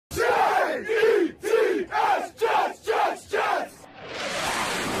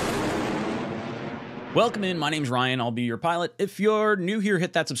Welcome in. My name's Ryan. I'll be your pilot. If you're new here,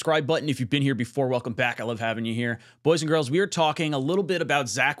 hit that subscribe button. If you've been here before, welcome back. I love having you here. Boys and girls, we are talking a little bit about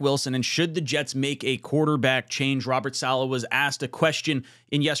Zach Wilson and should the Jets make a quarterback change. Robert Saleh was asked a question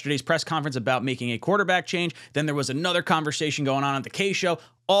in yesterday's press conference about making a quarterback change. Then there was another conversation going on at the K Show.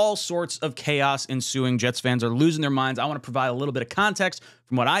 All sorts of chaos ensuing. Jets fans are losing their minds. I want to provide a little bit of context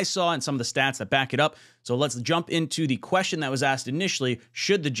from what I saw and some of the stats that back it up. So let's jump into the question that was asked initially.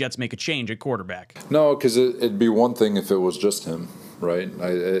 Should the Jets make a change at quarterback? No, because it'd be one thing if it was just him, right?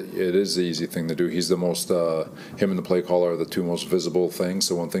 It is the easy thing to do. He's the most, him and the play caller are the two most visible things.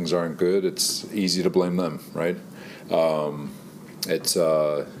 So when things aren't good, it's easy to blame them, right?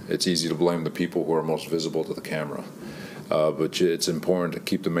 It's easy to blame the people who are most visible to the camera. But it's important to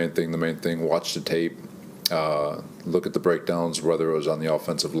keep the main thing, watch the tape, look at the breakdowns, whether it was on the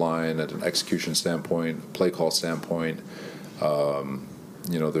offensive line, at an execution standpoint, play call standpoint.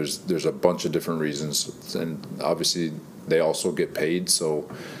 There's a bunch of different reasons. And obviously they also get paid, so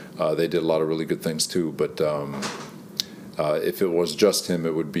they did a lot of really good things too. But if it was just him,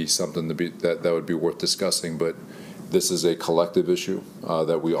 it would be something that would be worth discussing. But this is a collective issue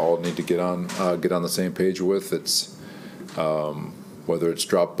that we all need to get on the same page with. It's whether it's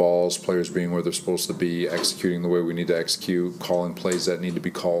drop balls, players being where they're supposed to be, executing the way we need to execute, calling plays that need to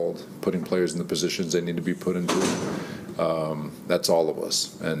be called, putting players in the positions they need to be put into. That's all of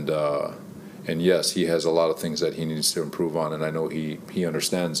us. And yes, he has a lot of things that he needs to improve on, and I know he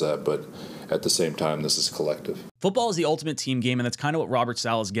understands that, but at the same time, this is collective. Football is the ultimate team game, and that's kind of what Robert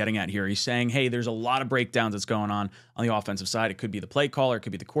Saleh is getting at here. He's saying, hey, there's a lot of breakdowns that's going on the offensive side. It could be the play caller, it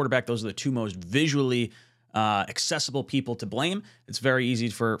could be the quarterback. Those are the two most visually accessible people to blame. It's very easy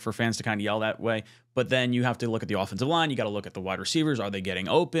for fans to kind of yell that way, but then you have to look at the offensive line. You got to look at the wide receivers. Are they getting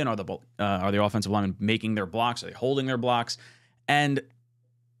open? Are the offensive linemen making their blocks? Are they holding their blocks? And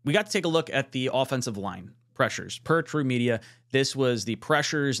we got to take a look at the offensive line pressures. Per True Media, this was the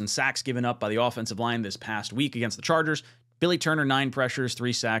pressures and sacks given up by the offensive line this past week against the Chargers. Billy Turner, 9 pressures,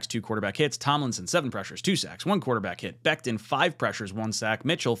 3 sacks, 2 quarterback hits. Tomlinson, 7 pressures, 2 sacks, 1 quarterback hit. Becton, 5 pressures, 1 sack.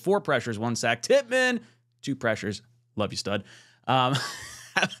 Mitchell, 4 pressures, 1 sack. Tippmann, 2 pressures. Love you, stud. Having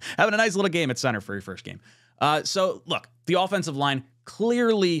a nice little game at center for your first game. So, look, the offensive line,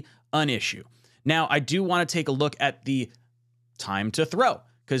 clearly an issue. Now, I do want to take a look at the time to throw,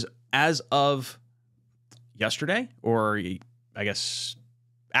 because as of yesterday, or I guess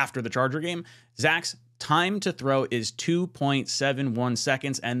after the Charger game, Zach's time to throw is 2.71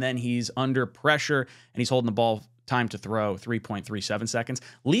 seconds, and then he's under pressure, and he's holding the ball time to throw 3.37 seconds.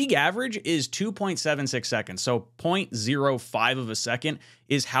 League average is 2.76 seconds. So 0.05 of a second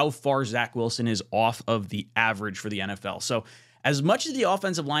is how far Zach Wilson is off of the average for the NFL. So as much as the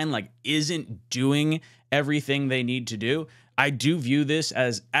offensive line isn't doing everything they need to do, I do view this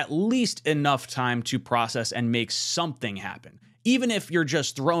as at least enough time to process and make something happen. Even if you're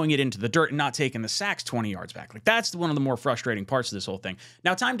just throwing it into the dirt and not taking the sacks 20 yards back. That's one of the more frustrating parts of this whole thing.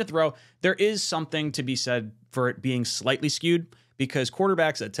 Now, time to throw, there is something to be said for it being slightly skewed because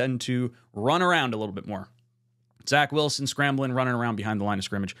quarterbacks that tend to run around a little bit more. Zach Wilson scrambling, running around behind the line of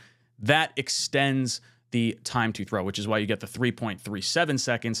scrimmage. That extends the time to throw, which is why you get the 3.37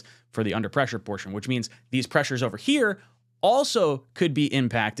 seconds for the under pressure portion, which means these pressures over here also could be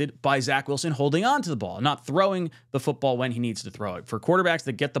impacted by Zach Wilson holding on to the ball, not throwing the football when he needs to throw it. For quarterbacks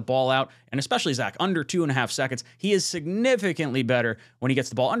that get the ball out, and especially Zach, under 2.5 seconds, he is significantly better when he gets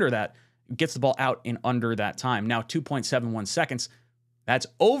the ball out in under that time. Now, 2.71 seconds, that's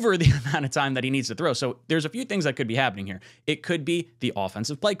over the amount of time that he needs to throw. So there's a few things that could be happening here. It could be the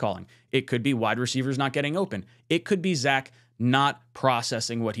offensive play calling. It could be wide receivers not getting open. It could be Zach not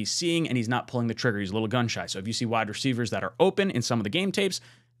processing what he's seeing, and he's not pulling the trigger. He's a little gun shy. So if you see wide receivers that are open in some of the game tapes,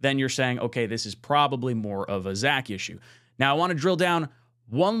 then you're saying, okay, this is probably more of a Zach issue. Now, I want to drill down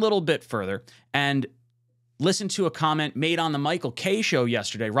one little bit further and listen to a comment made on the Michael K Show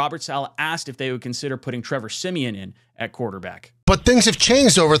yesterday. Robert Saleh asked if they would consider putting Trevor Siemian in at quarterback. But things have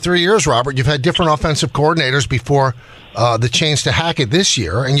changed over 3 years, Robert. You've had different offensive coordinators before the change to Hackett this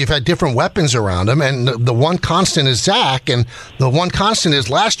year, and you've had different weapons around him, and the one constant is Zach, and the one constant is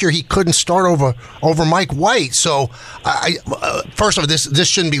last year he couldn't start over Mike White. So, first of all, this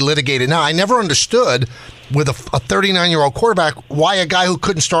shouldn't be litigated now. I never understood with a 39-year-old quarterback why a guy who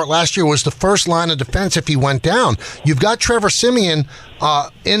couldn't start last year was the first line of defense if he went down. You've got Trevor Siemian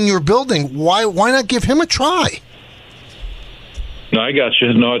in your building. Why not give him a try? No, I got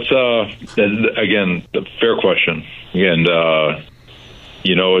you. No, it's again a fair question, and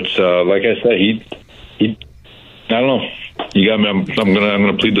it's like I said, he. I don't know. You got me. I'm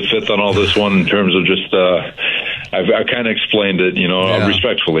gonna plead the fifth on all this one in terms of just I kind of explained it,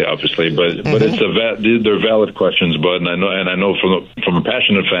 respectfully, obviously, but they're valid questions, Bud, and I know from a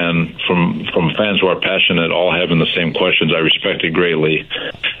passionate fan, from fans who are passionate, all having the same questions, I respect it greatly.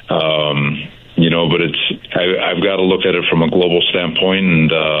 But I've got to look at it from a global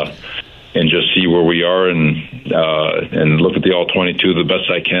standpoint and just see where we are and look at the all-22 the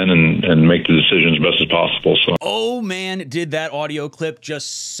best I can and make the decisions best as possible. So, oh man, did that audio clip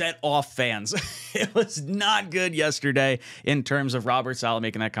just set off fans. It was not good yesterday in terms of Robert Saleh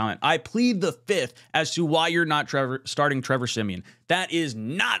making that comment. I plead the fifth as to why you're not starting Trevor Siemian. That is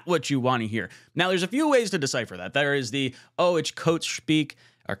not what you want to hear. Now, there's a few ways to decipher that. There is it's coach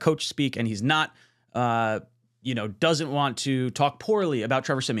speak, and he's not doesn't want to talk poorly about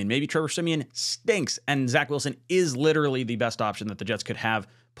Trevor Siemian. Maybe Trevor Siemian stinks and Zach Wilson is literally the best option that the Jets could have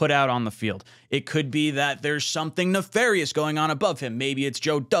put out on the field. It could be that there's something nefarious going on above him. Maybe it's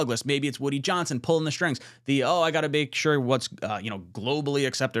Joe Douglas. Maybe it's Woody Johnson pulling the strings. I got to make sure what's, globally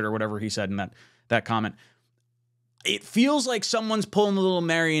accepted or whatever he said in that comment. It feels like someone's pulling the little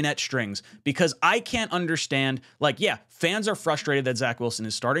marionette strings because I can't understand. Fans are frustrated that Zach Wilson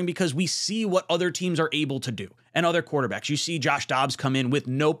is starting because we see what other teams are able to do and other quarterbacks. You see Josh Dobbs come in with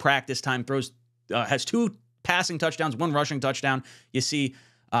no practice time, has 2 passing touchdowns, 1 rushing touchdown. You see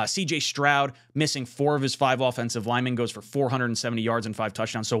CJ Stroud missing 4 of his 5 offensive linemen, goes for 470 yards and 5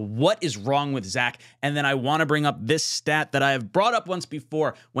 touchdowns. So what is wrong with Zach? And then I want to bring up this stat that I have brought up once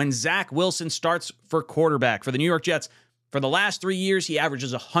before. When Zach Wilson starts for quarterback for the New York Jets, for the last 3 years, he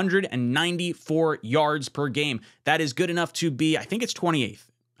averages 194 yards per game. That is good enough to be, I think it's 28th.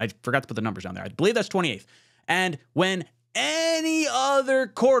 I forgot to put the numbers down there. I believe that's 28th. And when any other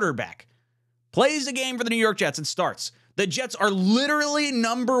quarterback plays a game for the New York Jets and starts, the Jets are literally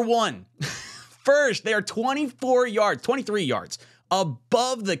number 1. First, they are 23 yards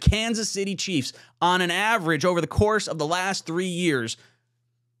above the Kansas City Chiefs on an average over the course of the last 3 years.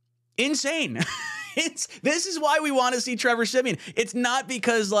 Insane. This is why we want to see Trevor Siemian. It's not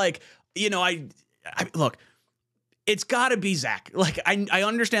because look, it's got to be Zach. I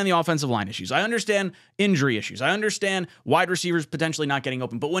understand the offensive line issues. I understand injury issues. I understand wide receivers potentially not getting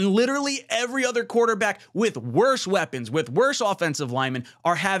open. But when literally every other quarterback with worse weapons, with worse offensive linemen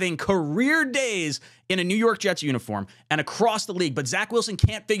are having career days in a New York Jets uniform and across the league, but Zach Wilson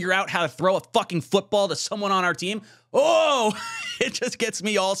can't figure out how to throw a fucking football to someone on our team, it just gets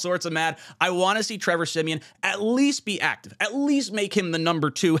me all sorts of mad. I want to see Trevor Siemian at least be active, at least make him the number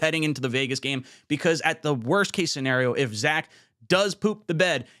 2 heading into the Vegas game, because at the worst case scenario, if Zach does poop the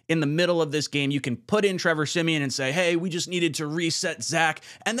bed in the middle of this game, you can put in Trevor Siemian and say, hey, we just needed to reset Zach,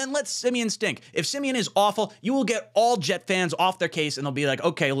 and then let Siemian stink. If Siemian is awful, you will get all Jet fans off their case, and they'll be like,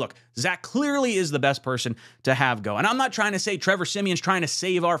 okay, look, Zach clearly is the best person to have go. And I'm not trying to say Trevor Siemian's trying to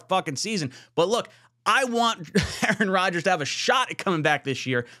save our fucking season, but look, I want Aaron Rodgers to have a shot at coming back this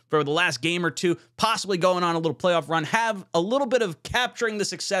year for the last game or 2, possibly going on a little playoff run, have a little bit of capturing the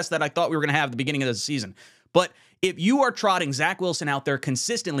success that I thought we were going to have at the beginning of the season. But if you are trotting Zach Wilson out there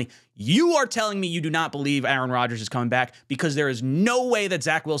consistently, you are telling me you do not believe Aaron Rodgers is coming back, because there is no way that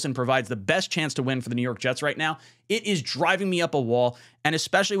Zach Wilson provides the best chance to win for the New York Jets right now. It is driving me up a wall, and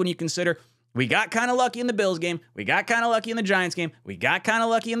especially when you consider we got kind of lucky in the Bills game, we got kind of lucky in the Giants game, we got kind of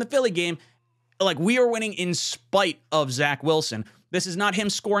lucky in the Philly game. We are winning in spite of Zach Wilson. This is not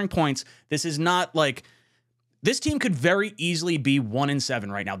him scoring points. This is not this team could very easily be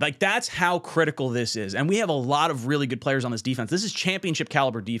 1-7 right now. That's how critical this is. And we have a lot of really good players on this defense. This is championship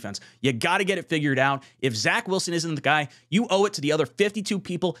caliber defense. You got to get it figured out. If Zach Wilson isn't the guy, you owe it to the other 52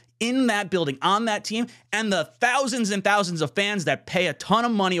 people in that building, on that team, and the thousands and thousands of fans that pay a ton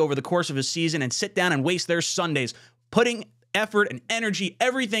of money over the course of a season and sit down and waste their Sundays putting effort and energy,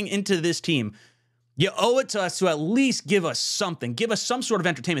 everything into this team. You owe it to us to at least give us something. Give us some sort of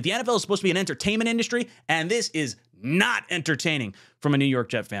entertainment. The NFL is supposed to be an entertainment industry, and this is not entertaining from a New York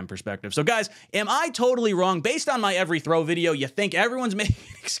Jet fan perspective. So, guys, am I totally wrong? Based on my every throw video, you think everyone's making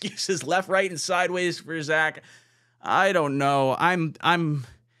excuses left, right, and sideways for Zach? I don't know.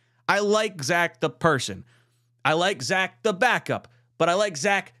 I like Zach the person. I like Zach the backup, but I like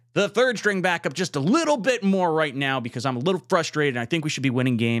Zach the third string backup just a little bit more right now because I'm a little frustrated, and I think we should be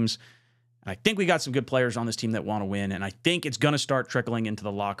winning games. And I think we got some good players on this team that want to win, and I think it's going to start trickling into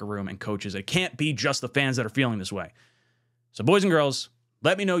the locker room and coaches. It can't be just the fans that are feeling this way. So, boys and girls,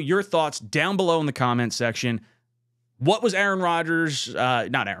 let me know your thoughts down below in the comment section. What was Aaron Rodgers,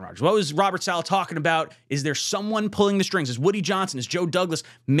 not Aaron Rodgers, what was Robert Saleh talking about? Is there someone pulling the strings? Is Woody Johnson, is Joe Douglas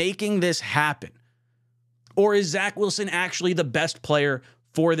making this happen? Or is Zach Wilson actually the best player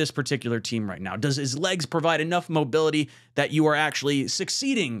for this particular team right now? Does his legs provide enough mobility that you are actually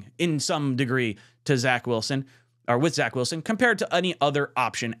succeeding in some degree to Zach Wilson? or with Zach Wilson compared to any other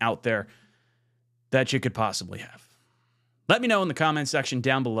option out there that you could possibly have. Let me know in the comment section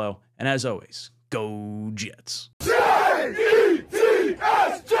down below. And as always, go Jets.